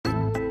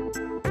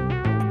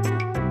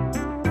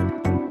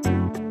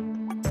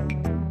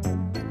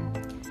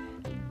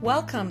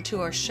Welcome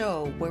to our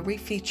show where we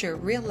feature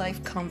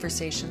real-life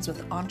conversations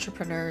with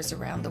entrepreneurs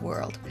around the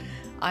world.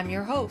 I'm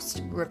your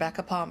host,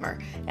 Rebecca Palmer,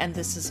 and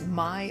this is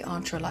My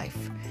Entre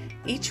Life.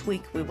 Each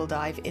week we will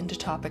dive into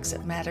topics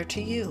that matter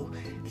to you,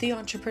 the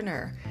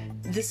entrepreneur.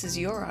 This is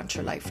your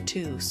Entre Life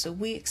too, so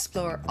we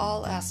explore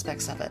all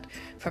aspects of it,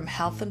 from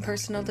health and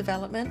personal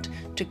development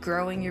to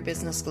growing your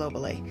business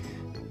globally.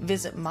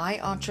 Visit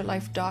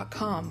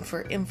myentrelife.com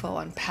for info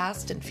on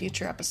past and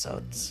future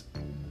episodes.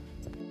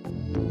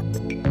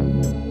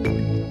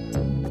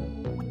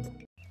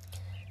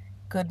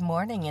 Good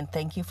morning and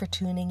thank you for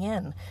tuning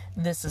in.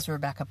 This is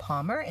Rebecca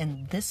Palmer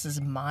and this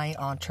is My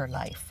Entre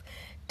Life.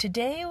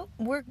 Today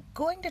we're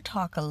going to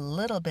talk a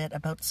little bit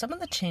about some of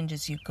the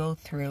changes you go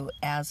through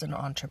as an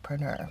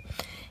entrepreneur.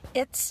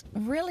 It's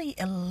really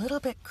a little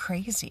bit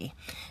crazy.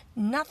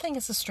 Nothing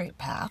is a straight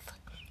path.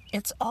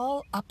 It's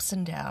all ups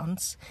and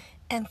downs,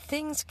 and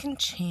things can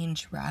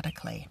change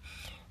radically.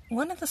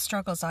 One of the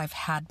struggles I've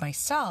had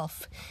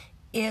myself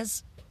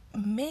is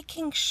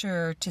making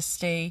sure to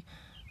stay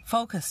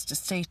focused, to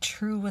stay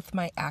true with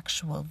my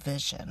actual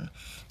vision.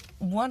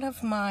 One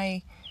of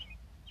my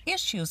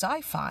issues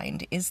I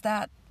find is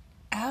that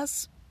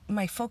as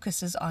my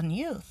focus is on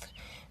youth,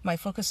 my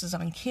focus is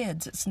on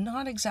kids, it's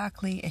not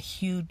exactly a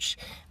huge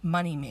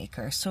money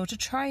maker. So to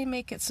try and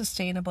make it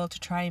sustainable, to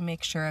try and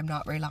make sure I'm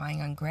not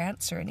relying on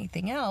grants or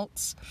anything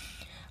else,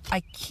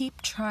 I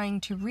keep trying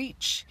to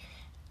reach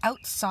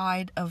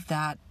outside of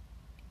that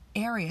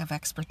area of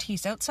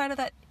expertise, outside of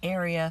that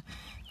area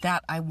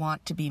that I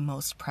want to be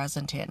most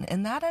present in.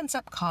 And that ends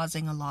up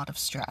causing a lot of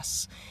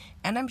stress.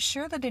 And I'm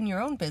sure that in your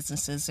own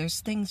businesses,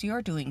 there's things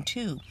you're doing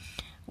too.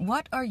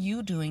 What are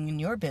you doing in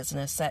your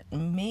business that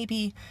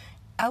maybe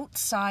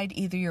outside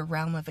either your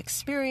realm of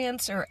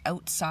experience or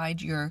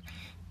outside your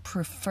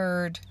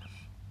preferred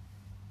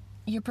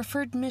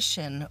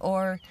mission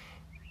or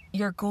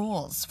your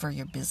goals for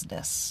your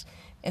business?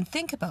 And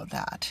think about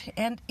that.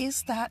 And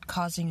is that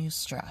causing you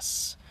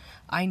stress?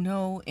 I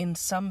know in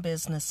some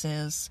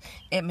businesses,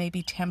 it may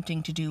be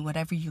tempting to do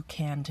whatever you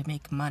can to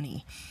make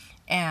money.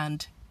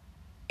 And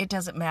it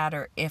doesn't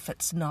matter if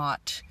it's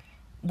not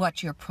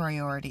what your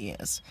priority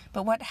is.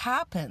 But what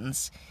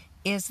happens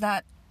is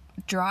that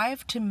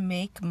drive to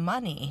make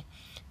money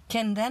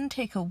can then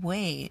take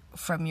away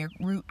from your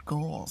root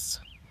goals.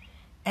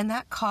 And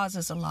that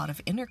causes a lot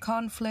of inner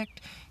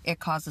conflict. It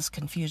causes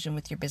confusion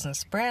with your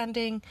business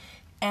branding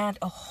and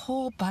a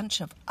whole bunch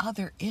of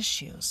other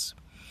issues.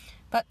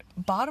 But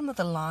bottom of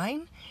the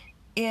line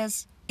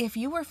is if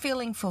you were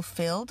feeling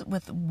fulfilled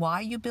with why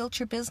you built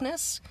your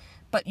business,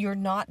 but you're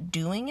not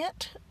doing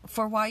it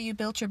for why you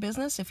built your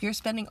business, if you're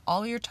spending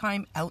all your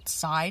time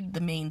outside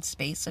the main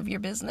space of your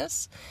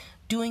business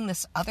doing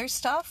this other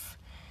stuff,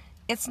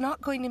 it's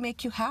not going to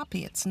make you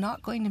happy. It's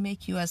not going to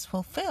make you as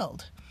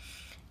fulfilled.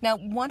 Now,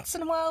 once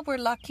in a while, we're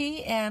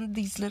lucky and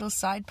these little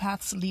side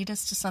paths lead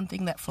us to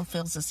something that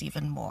fulfills us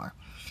even more.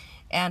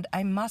 And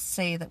I must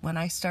say that when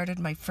I started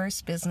my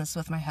first business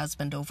with my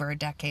husband over a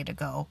decade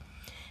ago,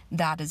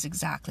 that is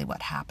exactly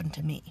what happened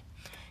to me.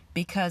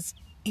 Because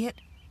it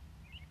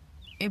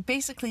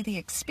basically the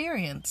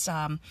experience,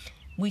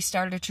 we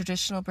started a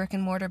traditional brick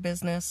and mortar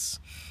business.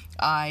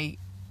 I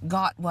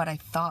got what I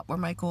thought were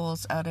my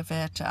goals out of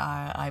it.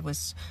 I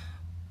was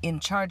in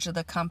charge of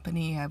the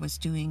company. I was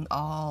doing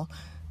all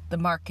the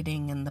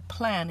marketing and the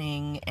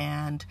planning,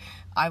 and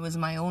I was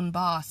my own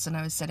boss, and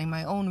I was setting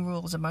my own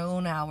rules and my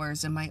own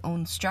hours and my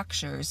own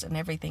structures and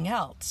everything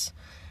else.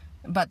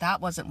 But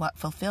that wasn't what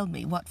fulfilled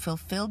me. What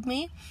fulfilled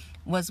me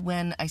was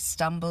when I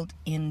stumbled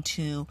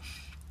into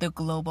the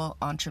global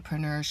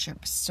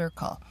entrepreneurship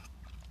circle.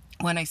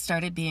 When I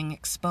started being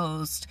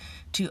exposed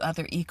to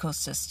other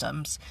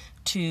ecosystems,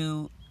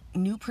 to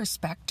new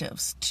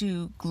perspectives,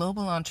 to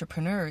global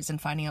entrepreneurs, and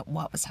finding out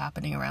what was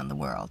happening around the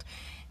world.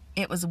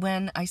 It was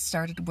when I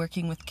started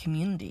working with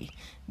community,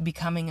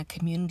 becoming a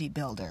community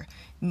builder,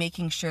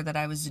 making sure that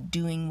I was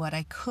doing what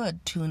I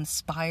could to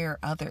inspire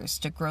others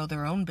to grow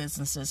their own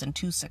businesses and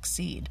to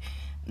succeed.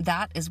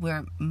 That is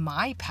where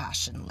my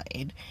passion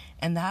laid,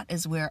 and that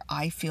is where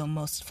I feel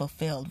most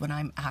fulfilled when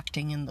I'm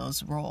acting in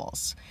those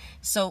roles.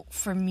 So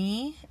for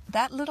me,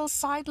 that little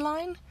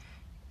sideline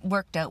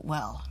worked out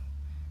well.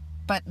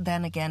 But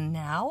then again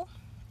now,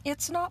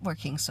 it's not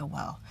working so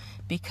well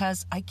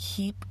because I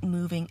keep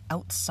moving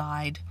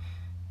outside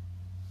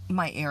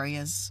my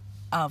areas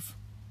of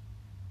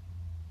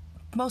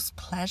most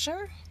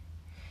pleasure.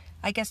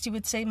 I guess you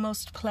would say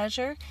most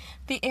pleasure.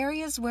 The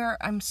areas where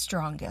I'm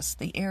strongest,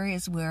 the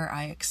areas where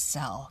I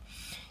excel.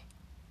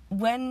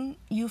 When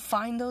you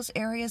find those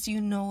areas, you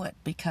know it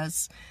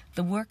because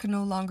the work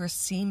no longer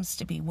seems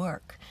to be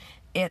work.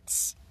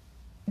 It's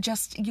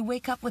just you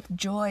wake up with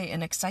joy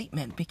and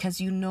excitement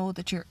because you know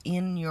that you're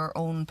in your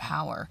own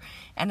power.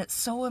 And it's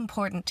so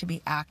important to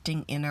be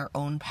acting in our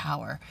own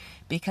power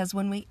because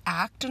when we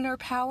act in our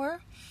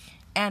power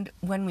and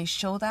when we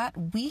show that,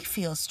 we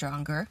feel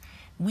stronger,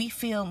 we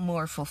feel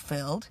more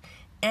fulfilled,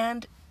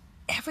 and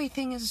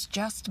everything is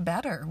just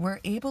better. We're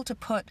able to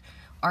put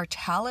our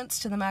talents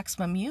to the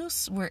maximum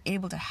use. We're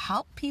able to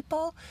help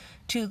people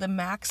to the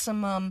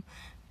maximum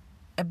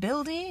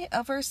ability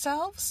of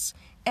ourselves,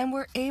 and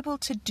we're able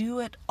to do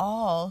it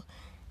all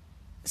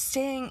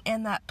staying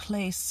in that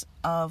place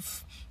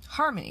of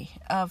harmony,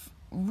 of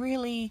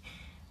really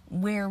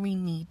where we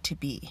need to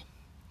be.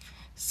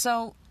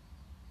 So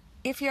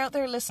if you're out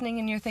there listening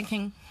and you're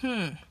thinking,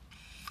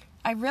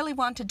 I really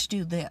wanted to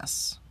do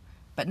this,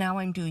 but now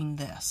I'm doing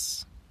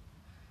this,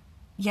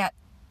 yet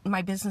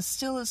my business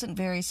still isn't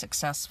very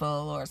successful,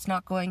 or it's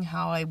not going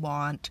how I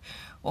want,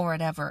 or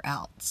whatever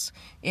else.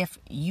 If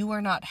you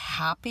are not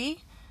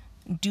happy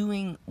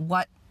doing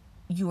what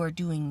you are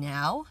doing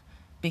now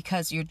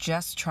because you're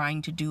just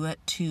trying to do it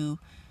to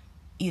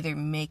either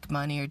make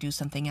money or do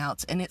something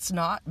else, and it's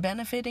not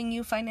benefiting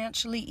you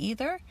financially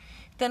either,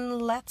 then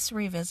let's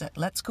revisit.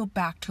 Let's go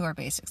back to our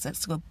basics.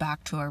 Let's go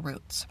back to our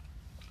roots.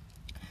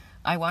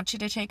 I want you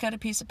to take out a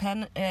piece of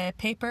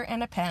paper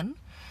and a pen.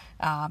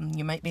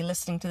 You might be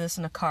listening to this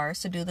in a car,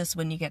 so do this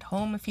when you get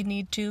home if you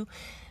need to.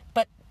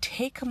 But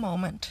take a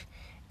moment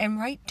and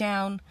write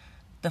down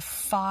the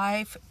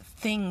 5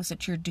 things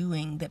that you're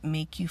doing that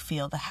make you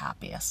feel the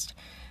happiest.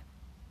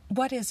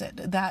 What is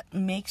it that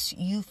makes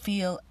you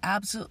feel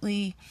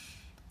absolutely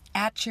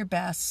at your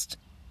best,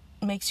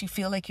 makes you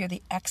feel like you're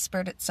the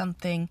expert at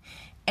something,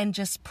 and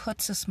just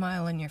puts a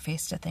smile on your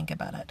face to think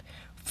about it?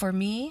 For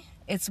me,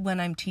 it's when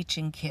I'm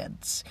teaching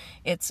kids.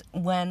 It's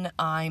when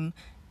I'm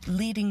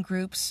leading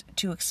groups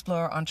to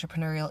explore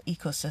entrepreneurial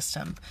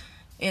ecosystem.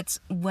 It's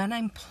when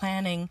I'm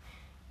planning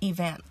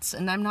events,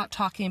 and I'm not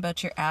talking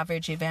about your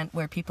average event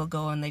where people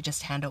go and they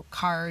just hand out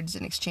cards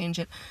and exchange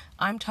it.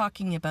 I'm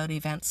talking about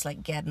events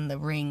like Get in the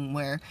Ring,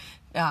 where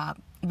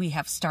we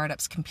have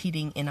startups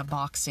competing in a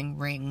boxing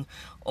ring,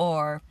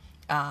 or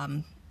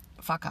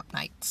fuck up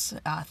nights,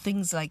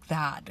 things like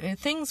that.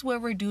 Things where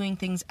we're doing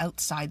things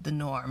outside the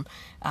norm.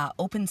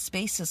 Open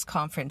spaces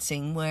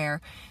conferencing, where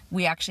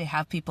we actually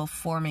have people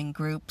forming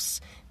groups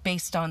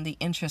based on the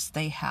interests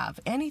they have.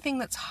 Anything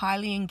that's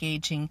highly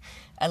engaging,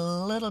 a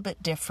little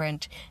bit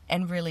different,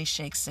 and really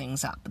shakes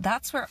things up.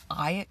 That's where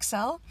I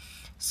excel.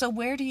 So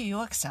where do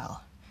you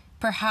excel?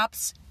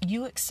 Perhaps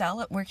you excel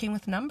at working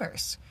with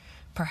numbers.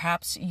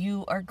 Perhaps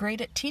you are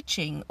great at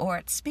teaching or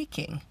at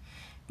speaking.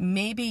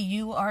 Maybe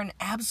you are an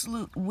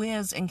absolute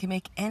whiz and can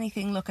make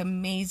anything look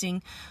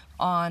amazing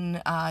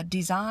on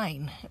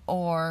design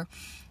or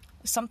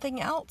something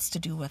else to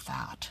do with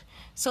that.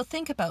 So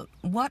think about,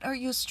 what are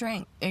your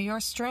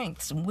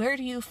strengths? Where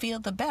do you feel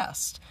the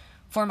best?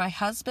 For my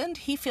husband,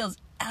 he feels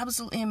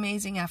absolutely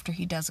amazing after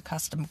he does a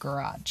custom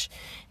garage,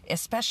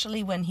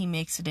 especially when he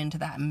makes it into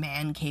that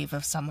man cave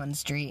of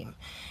someone's dream.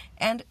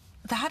 And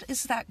that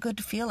is that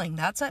good feeling.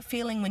 That's that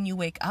feeling when you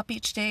wake up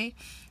each day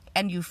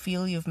and you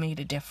feel you've made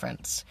a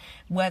difference.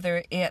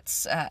 Whether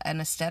it's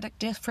an aesthetic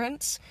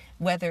difference,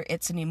 whether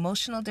it's an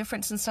emotional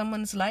difference in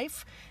someone's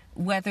life,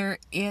 whether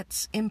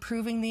it's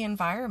improving the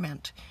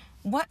environment.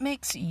 What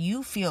makes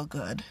you feel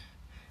good?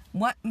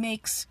 What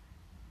makes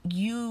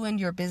you and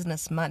your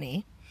business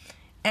money?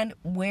 And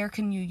where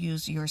can you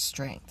use your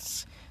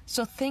strengths?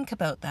 So think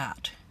about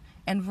that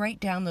and write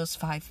down those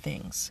 5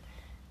 things.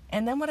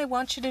 And then what I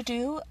want you to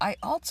do, I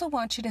also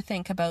want you to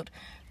think about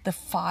the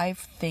 5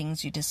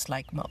 things you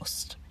dislike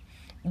most.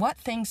 What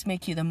things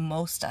make you the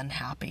most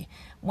unhappy?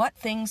 What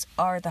things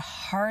are the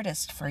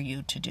hardest for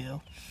you to do?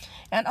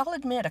 And I'll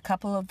admit, a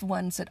couple of the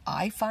ones that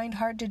I find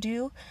hard to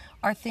do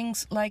are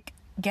things like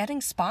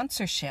getting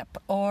sponsorship,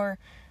 or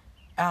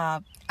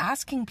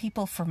asking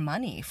people for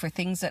money for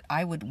things that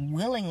I would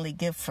willingly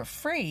give for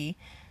free,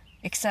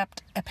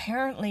 except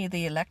apparently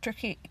the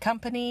electric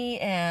company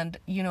and,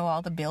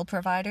 all the bill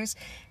providers,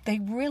 they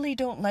really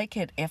don't like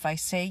it if I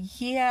say,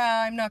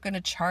 yeah, I'm not going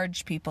to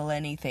charge people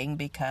anything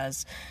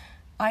because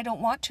I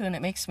don't want to and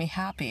it makes me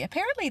happy.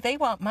 Apparently they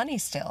want money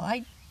still.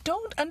 I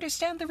don't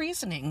understand the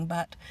reasoning,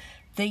 but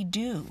they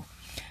do.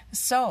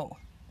 So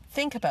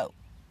think about,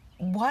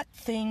 what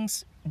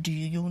things do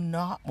you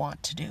not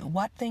want to do?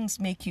 What things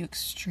make you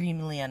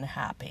extremely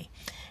unhappy?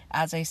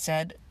 As I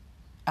said,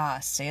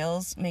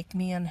 sales make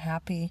me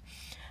unhappy.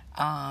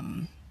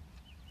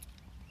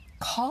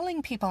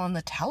 Calling people on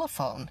the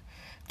telephone,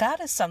 that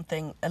is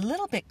something a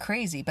little bit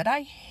crazy, but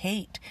I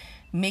hate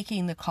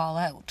making the call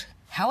out.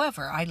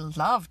 However, I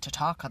love to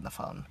talk on the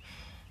phone.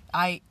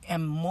 I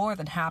am more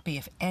than happy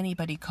if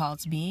anybody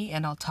calls me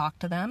and I'll talk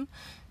to them.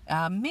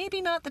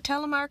 Maybe not the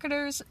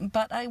telemarketers,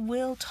 but I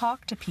will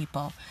talk to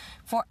people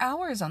for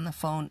hours on the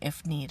phone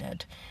if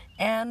needed.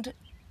 And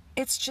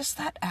it's just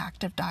that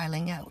act of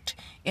dialing out.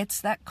 It's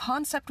that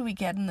concept we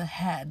get in the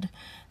head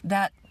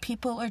that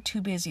people are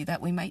too busy,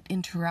 that we might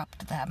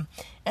interrupt them.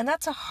 And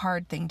that's a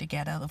hard thing to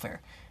get over.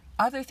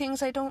 Other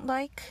things I don't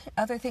like,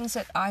 other things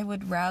that I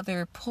would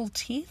rather pull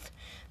teeth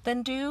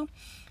than do,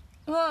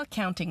 well,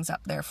 accounting's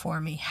up there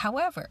for me.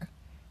 However,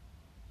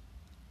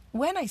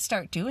 when I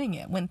start doing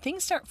it, when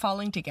things start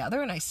falling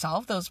together and I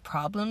solve those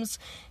problems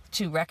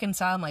to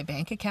reconcile my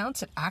bank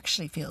accounts, it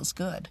actually feels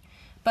good.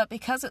 But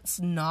because it's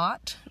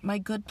not my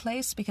good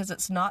place, because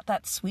it's not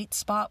that sweet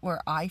spot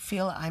where I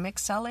feel I'm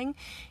excelling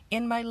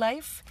in my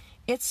life,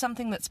 it's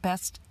something that's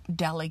best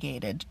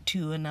delegated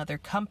to another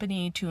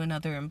company, to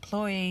another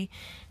employee,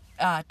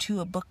 to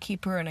a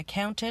bookkeeper and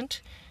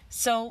accountant.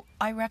 So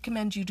I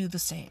recommend you do the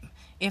same.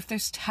 If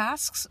there's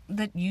tasks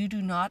that you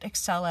do not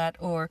excel at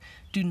or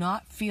do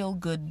not feel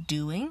good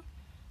doing,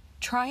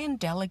 try and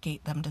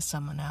delegate them to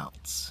someone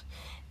else.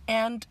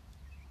 And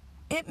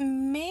it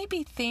may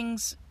be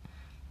things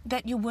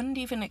that you wouldn't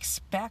even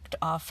expect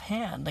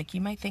offhand. Like,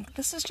 you might think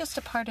this is just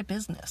a part of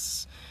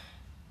business.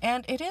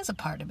 And it is a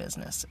part of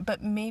business,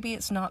 but maybe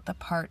it's not the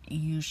part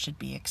you should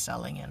be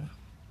excelling in.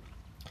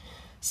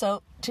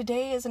 So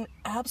today is an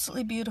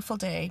absolutely beautiful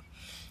day.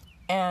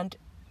 And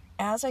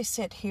as I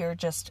sit here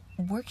just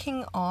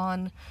working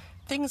on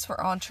things for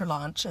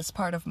EntreLaunch as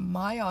part of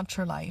my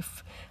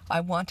EntreLife,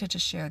 I wanted to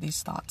share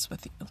these thoughts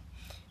with you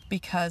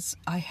because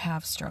I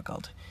have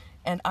struggled.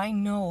 And I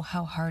know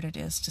how hard it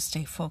is to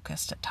stay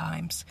focused at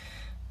times.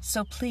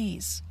 So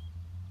please,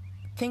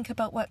 think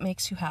about what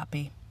makes you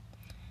happy.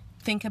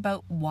 Think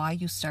about why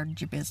you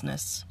started your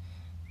business.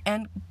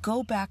 And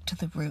go back to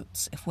the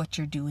roots if what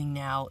you're doing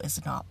now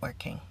is not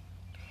working.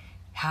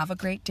 Have a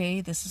great day.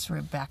 This is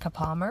Rebecca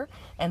Palmer,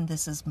 and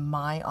this is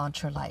my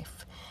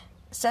EntreLife.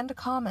 Send a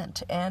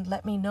comment and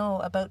let me know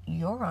about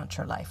your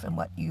EntreLife and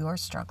what you're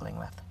struggling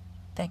with.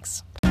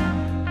 Thanks.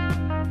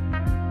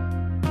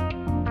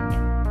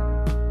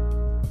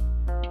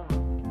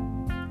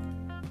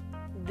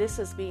 This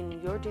has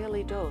been your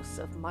daily dose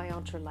of My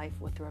EntreLife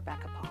with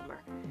Rebecca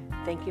Palmer.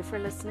 Thank you for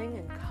listening,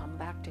 and come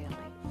back daily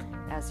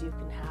as you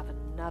can have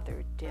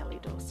another daily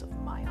dose of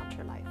My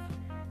EntreLife,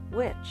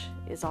 which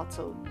is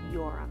also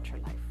your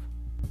EntreLife.